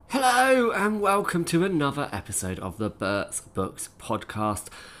Hello and welcome to another episode of the Bert's Books podcast.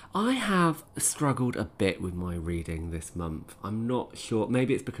 I have struggled a bit with my reading this month. I'm not sure,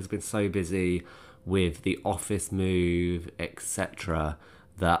 maybe it's because I've been so busy with the office move, etc.,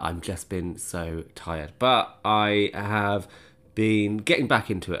 that I've just been so tired. But I have been getting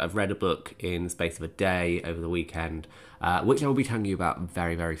back into it. I've read a book in the space of a day over the weekend, which I will be telling you about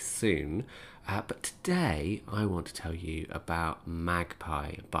very, very soon. But today I want to tell you about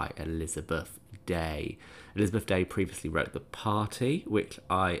Magpie by Elizabeth Day. Elizabeth Day previously wrote The Party, which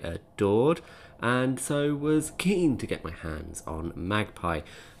I adored, and so was keen to get my hands on Magpie.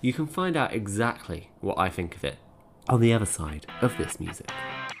 You can find out exactly what I think of it on the other side of this music.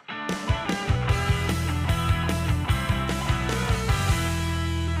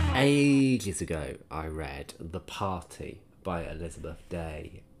 Ages ago I read The Party by Elizabeth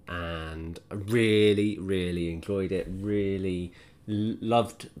Day, and I really enjoyed it, really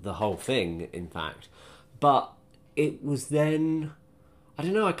loved the whole thing, in fact. But it was then, I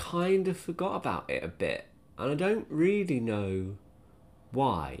don't know, I kind of forgot about it a bit, and I don't really know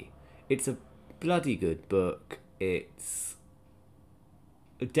why. It's a bloody good book. It's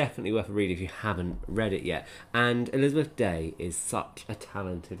definitely worth a read if you haven't read it yet. And Elizabeth Day is such a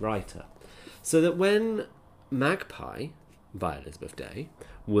talented writer. So that when Magpie by Elizabeth Day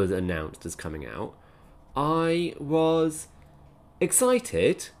was announced as coming out, I was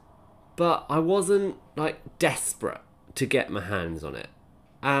excited, but I wasn't desperate to get my hands on it.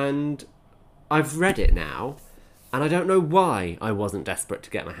 And I've read it now, and I don't know why I wasn't desperate to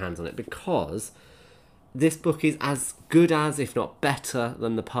get my hands on it, because this book is as good as, if not better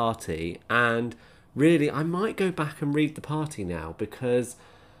than, The Party. And really, I might go back and read The Party now, because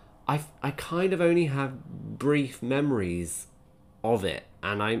I kind of only have brief memories of it,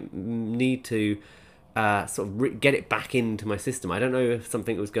 and I need to get it back into my system. I don't know if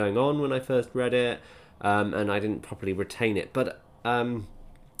something was going on when I first read it, and I didn't properly retain it, but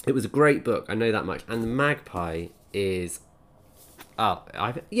it was a great book, I know that much. And Magpie is... I'm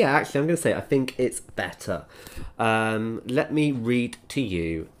going to say I think it's better. Let me read to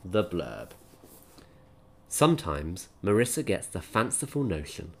you the blurb. Sometimes Marissa gets the fanciful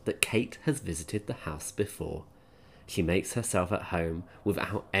notion that Kate has visited the house before. She makes herself at home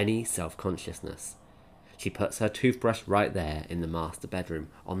without any self-consciousness. She puts her toothbrush right there in the master bedroom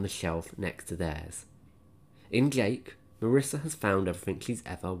on the shelf next to theirs. In Jake, Marissa has found everything she's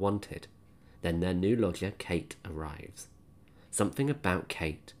ever wanted. Then their new lodger, Kate, arrives. Something about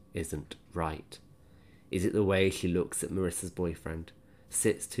Kate isn't right. Is it the way she looks at Marissa's boyfriend,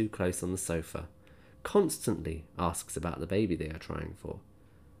 sits too close on the sofa, constantly asks about the baby they are trying for?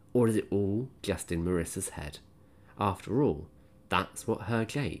 Or is it all just in Marissa's head? After all, that's what her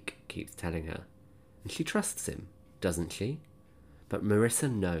Jake keeps telling her. And she trusts him, doesn't she? But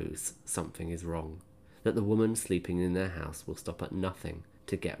Marissa knows something is wrong, that the woman sleeping in their house will stop at nothing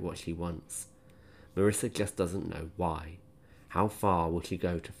to get what she wants. Marissa just doesn't know why. How far will she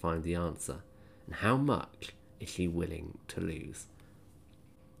go to find the answer? And how much is she willing to lose?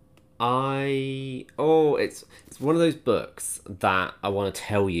 It's one of those books that I want to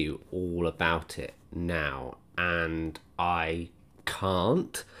tell you all about it now, and I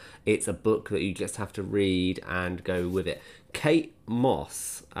can't. It's a book that you just have to read and go with it. Kate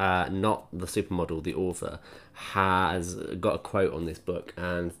Moss, not the supermodel, the author, has got a quote on this book,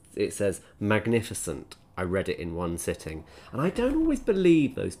 and it says, "Magnificent. I read it in one sitting." And I don't always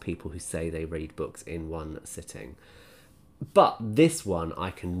believe those people who say they read books in one sitting. But this one, I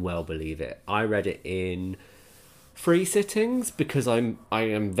can well believe it. I read it in 3 sittings because I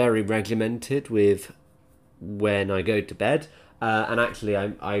am very regimented with when I go to bed. And actually,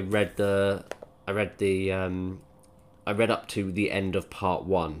 I read up to the end of part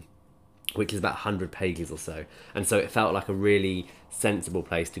 1, which is about 100 pages or so. And so it felt like a really sensible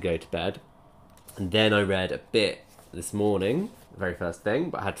place to go to bed. And then I read a bit this morning, the very first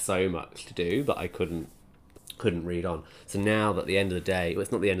thing, but I had so much to do that I couldn't read on. So now that the end of the day, well,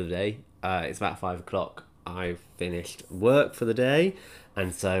 it's not the end of the day, it's about 5 o'clock, I've finished work for the day,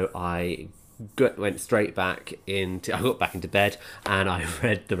 and so I went straight back into, I got back into bed, and I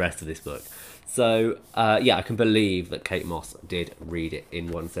read the rest of this book. So, I can believe that Kate Moss did read it in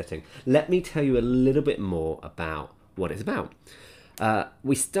one sitting. Let me tell you a little bit more about what it's about.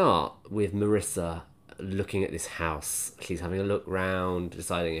 We start with Marissa looking at this house. She's having a look round,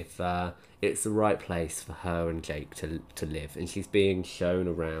 deciding if it's the right place for her and Jake to live. And she's being shown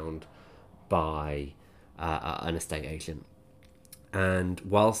around by an estate agent. And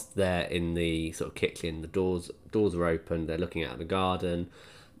whilst they're in the sort of kitchen, the doors are open, they're looking out at the garden,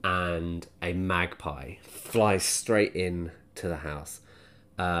 and a magpie flies straight in to the house.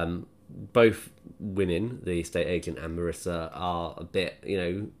 Both women, the estate agent and Marissa, are a bit,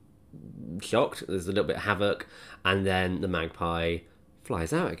 shocked. There's a little bit of havoc, and then the magpie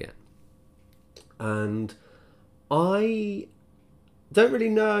flies out again. And I don't really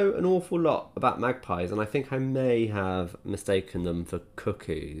know an awful lot about magpies, and I think I may have mistaken them for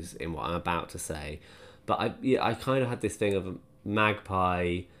cuckoos in what I'm about to say. But I kind of had this thing of a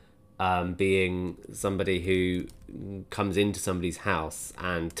magpie being somebody who comes into somebody's house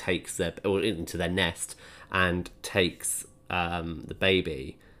and takes or into their nest and takes the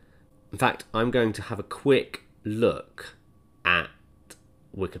baby. In fact, I'm going to have a quick look at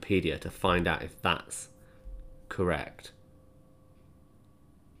Wikipedia to find out if that's correct.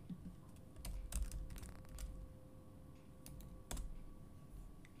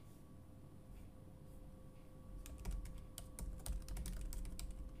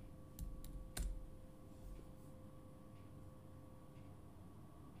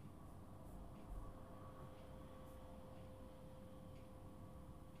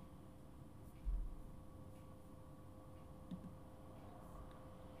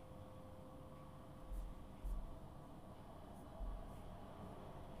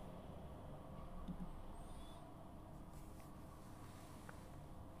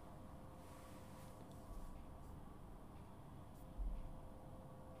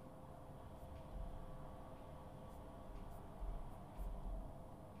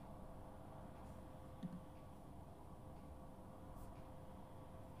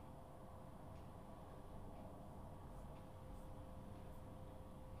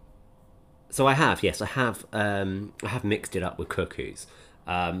 So I have, yes, I have mixed it up with cuckoos,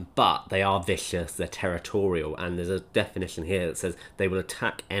 but they are vicious, they're territorial, and there's a definition here that says they will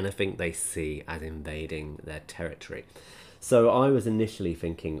attack anything they see as invading their territory. So I was initially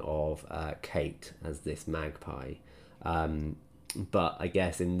thinking of Kate as this magpie, but I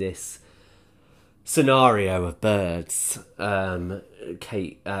guess in this scenario of birds, Marissa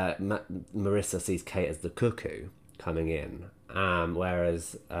sees Kate as the cuckoo coming in,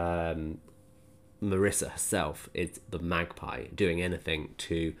 whereas Marissa herself is the magpie doing anything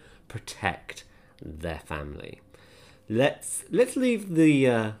to protect their family. Let's leave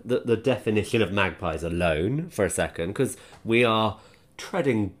the definition of magpies alone for a second, because we are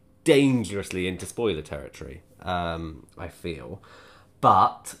treading dangerously into spoiler territory. I feel,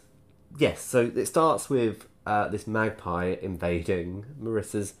 but yes. So it starts with this magpie invading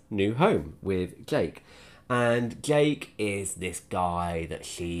Marissa's new home with Jake, and Jake is this guy that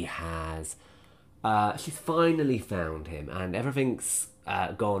she has. She's finally found him, and everything's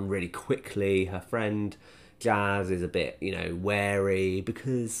gone really quickly. Her friend Jazz is a bit, wary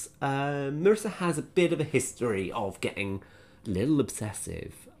because Marissa has a bit of a history of getting a little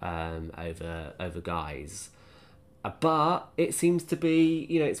obsessive over guys. But it seems to be,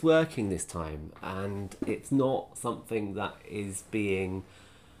 it's working this time, and it's not something that is being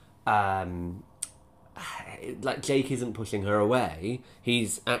like Jake isn't pushing her away.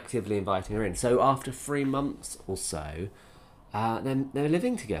 He's actively inviting her in. So after 3 months or so, then they're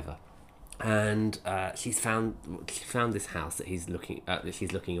living together, and she's found this house that he's looking at, that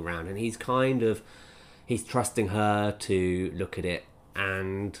she's looking around, and he's trusting her to look at it,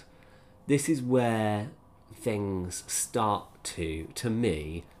 and this is where things start to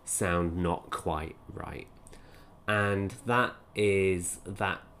me sound not quite right, and that is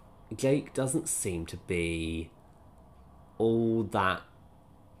that Jake doesn't seem to be all that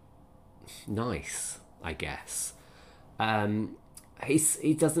nice, I guess.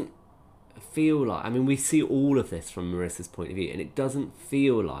 He doesn't feel like... I mean, we see all of this from Marissa's point of view, and it doesn't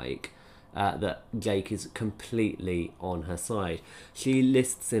feel like that Jake is completely on her side. She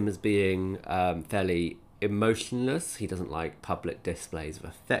lists him as being fairly emotionless. He doesn't like public displays of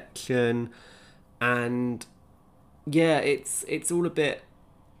affection, and yeah, it's all a bit...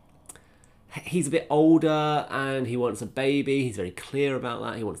 He's a bit older and he wants a baby. He's very clear about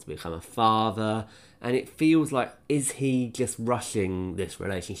that. He wants to become a father. And it feels like, is he just rushing this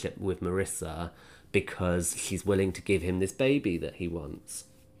relationship with Marissa because she's willing to give him this baby that he wants?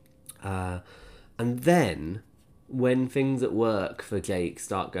 And then, when things at work for Jake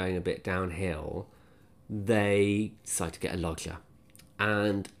start going a bit downhill, they decide to get a lodger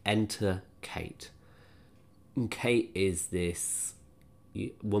and enter Kate. And Kate is this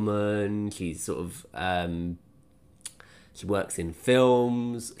woman. She's sort of she works in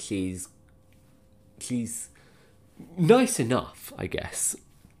films. She's nice enough, I guess,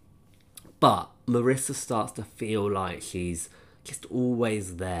 but Marissa starts to feel like she's just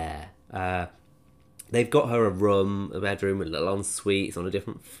always there. They've got her a bedroom, a little ensuite. It's on a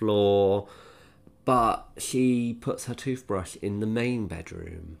different floor, but she puts her toothbrush in the main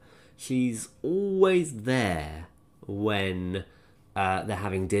bedroom. She's always there when they're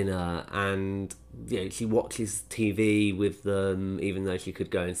having dinner, and she watches TV with them, even though she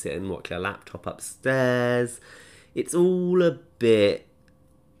could go and sit and watch her laptop upstairs. It's all a bit,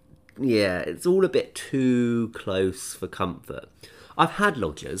 it's all a bit too close for comfort. I've had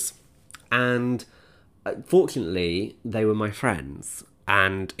lodgers, and fortunately, they were my friends,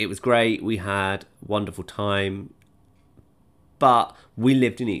 and it was great. We had a wonderful time, but we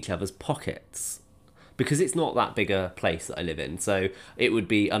lived in each other's pockets because it's not that big a place that I live in. So it would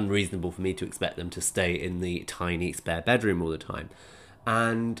be unreasonable for me to expect them to stay in the tiny spare bedroom all the time.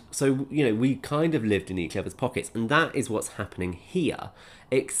 And so, we kind of lived in each other's pockets, and that is what's happening here,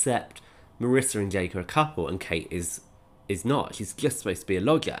 except Marissa and Jake are a couple, and Kate is not. She's just supposed to be a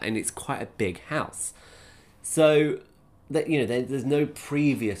lodger, and it's quite a big house. So, that there's no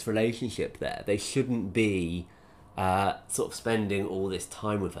previous relationship there. They shouldn't be sort of spending all this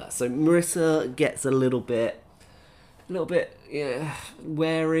time with her. So Marissa gets a little bit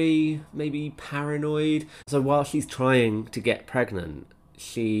wary, maybe paranoid. So while she's trying to get pregnant,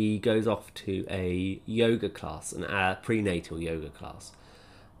 she goes off to a yoga class, a prenatal yoga class,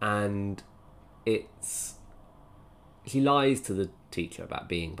 and she lies to the teacher about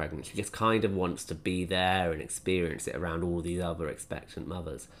being pregnant. She just kind of wants to be there and experience it around all these other expectant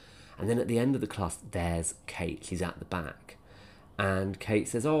mothers. And then at the end of the class, there's Kate. She's at the back. And Kate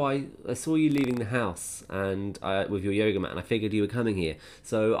says, I saw you leaving the house and with your yoga mat, and I figured you were coming here.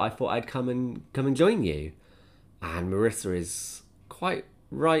 So I thought I'd come and join you. And Marissa is quite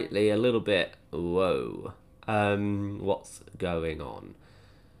rightly a little bit, whoa, what's going on?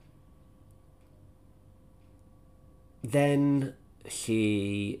 Then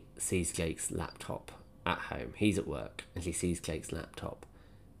she sees Jake's laptop at home. He's at work, and she sees Jake's laptop,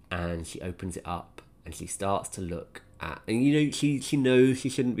 and she opens it up, and she starts to look at, and she knows she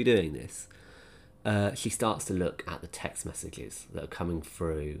shouldn't be doing this. She starts to look at the text messages that are coming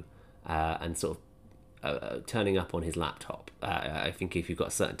through, and sort of turning up on his laptop. I think if you've got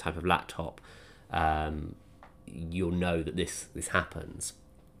a certain type of laptop, you'll know that this happens.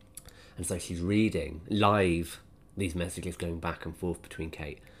 And so she's reading live these messages going back and forth between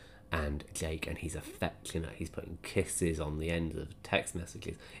Kate and Jake, and he's affectionate. He's putting kisses on the end of text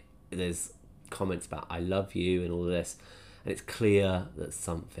messages. There's comments about "I love you" and all this, and it's clear that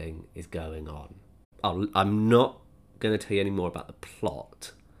something is going on. I'm not going to tell you any more about the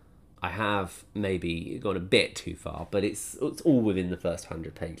plot. I have maybe gone a bit too far, but it's all within the first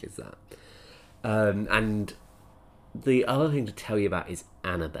 100 pages. That, and the other thing to tell you about is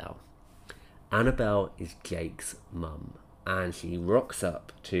Annabelle. Annabelle is Jake's mum, and she rocks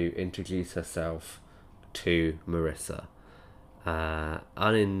up to introduce herself to Marissa.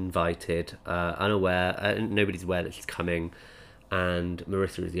 Uninvited, unaware, nobody's aware that she's coming, and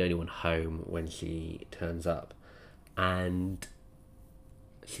Marissa is the only one home when she turns up, and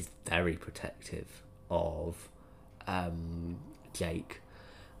she's very protective of Jake,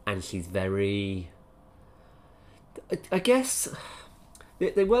 and she's very, I guess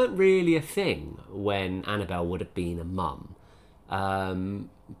they weren't really a thing when Annabelle would have been a mum,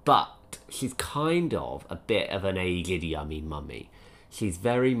 but she's kind of a bit of an aged yummy mummy. She's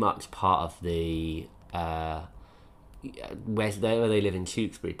very much part of the where they live in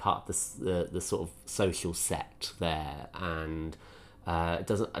Tewkesbury, part of the sort of social set there, and I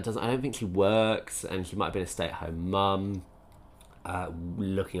don't think she works, and she might have been a stay-at-home mum,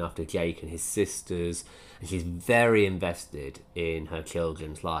 looking after Jake and his sisters, and she's very invested in her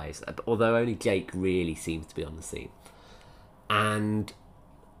children's lives, although only Jake really seems to be on the scene. And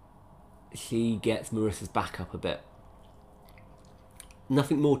she gets Marissa's back up a bit.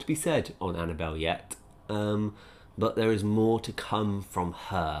 Nothing more to be said on Annabelle yet, but there is more to come from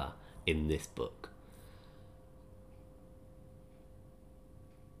her in this book.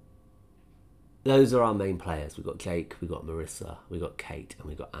 Those are our main players. We've got Jake, we've got Marissa, we've got Kate, and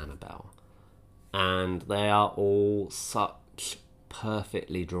we've got Annabelle. And they are all such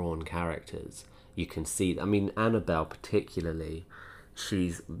perfectly drawn characters. You can see, Annabelle particularly,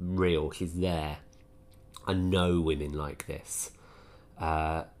 she's real, she's there. I know women like this.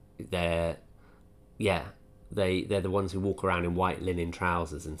 They're the ones who walk around in white linen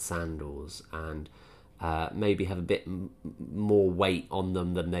trousers and sandals, and maybe have a bit more weight on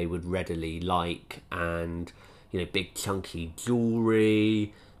them than they would readily like, and big chunky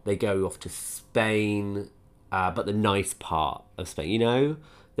jewellery. They go off to Spain, but the nice part of Spain,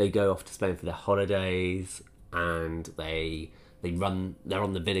 they go off to Spain for their holidays, and they They're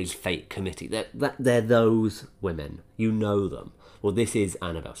on the village fete committee. They're those women. You know them. Well, this is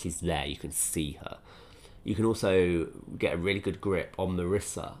Annabelle. She's there. You can see her. You can also get a really good grip on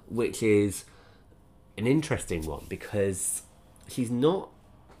Marissa, which is an interesting one because she's not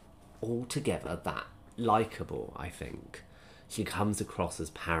altogether that likeable, I think. She comes across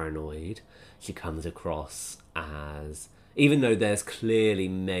as paranoid. She comes across as... Even though there's clearly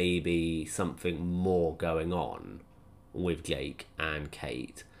maybe something more going on with Jake and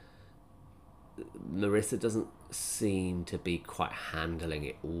Kate, Marissa doesn't seem to be quite handling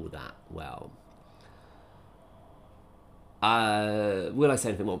it all that well. Will I say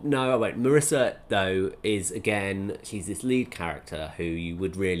anything more? No, I won't. Marissa, though, is, again, she's this lead character who you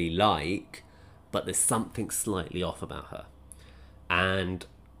would really like, but there's something slightly off about her. And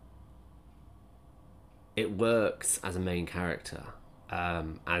it works as a main character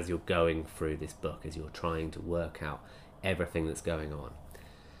as you're going through this book, as you're trying to work out everything that's going on.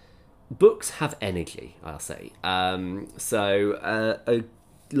 Books have energy, I'll say.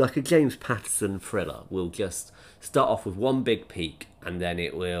 Like a James Patterson thriller will just start off with one big peak, and then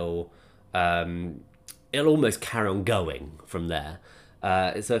it'll almost carry on going from there.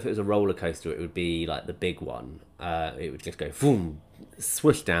 So if it was a roller coaster, it would be like the big one. It would just go boom,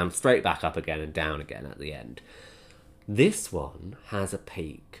 swoosh down, straight back up again and down again at the end. This one has a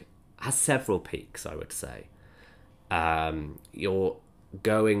peak, has several peaks, I would say. You're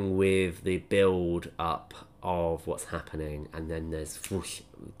going with the build up of what's happening, and then there's whoosh,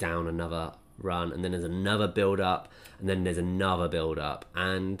 down another run, and then there's another build up, and then there's another build up,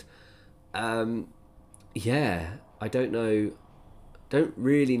 and yeah, I don't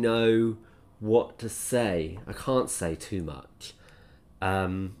really know what to say. I can't say too much.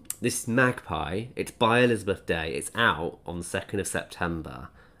 This is Magpie. It's by Elizabeth Day. It's out on the 2nd of September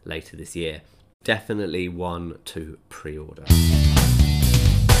later this year. Definitely one to pre-order.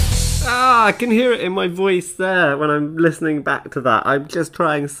 I can hear it in my voice there when I'm listening back to that. I'm just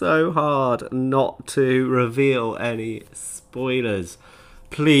trying so hard not to reveal any spoilers.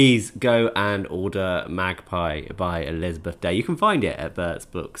 Please go and order Magpie by Elizabeth Day. You can find it at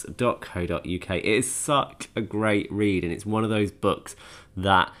bertsbooks.co.uk. It is such a great read, and it's one of those books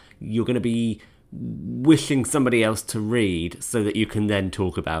that you're going to be wishing somebody else to read so that you can then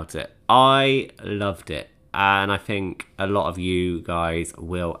talk about it. I loved it, and I think a lot of you guys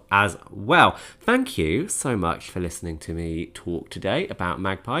will as well. Thank you so much for listening to me talk today about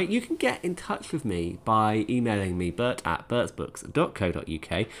Magpie. You can get in touch with me by emailing me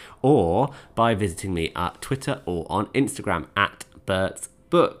bert@bertsbooks.co.uk or by visiting me at Twitter or on Instagram at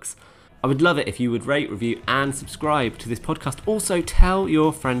bertsbooks. I would love it if you would rate, review and subscribe to this podcast. Also, tell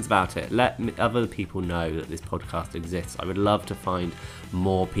your friends about it. Let other people know that this podcast exists. I would love to find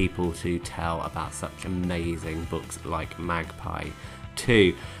more people to tell about such amazing books like Magpie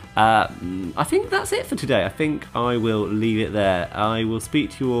too. I think that's it for today. I think I will leave it there. I will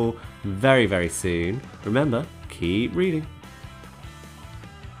speak to you all very, very soon. Remember, keep reading.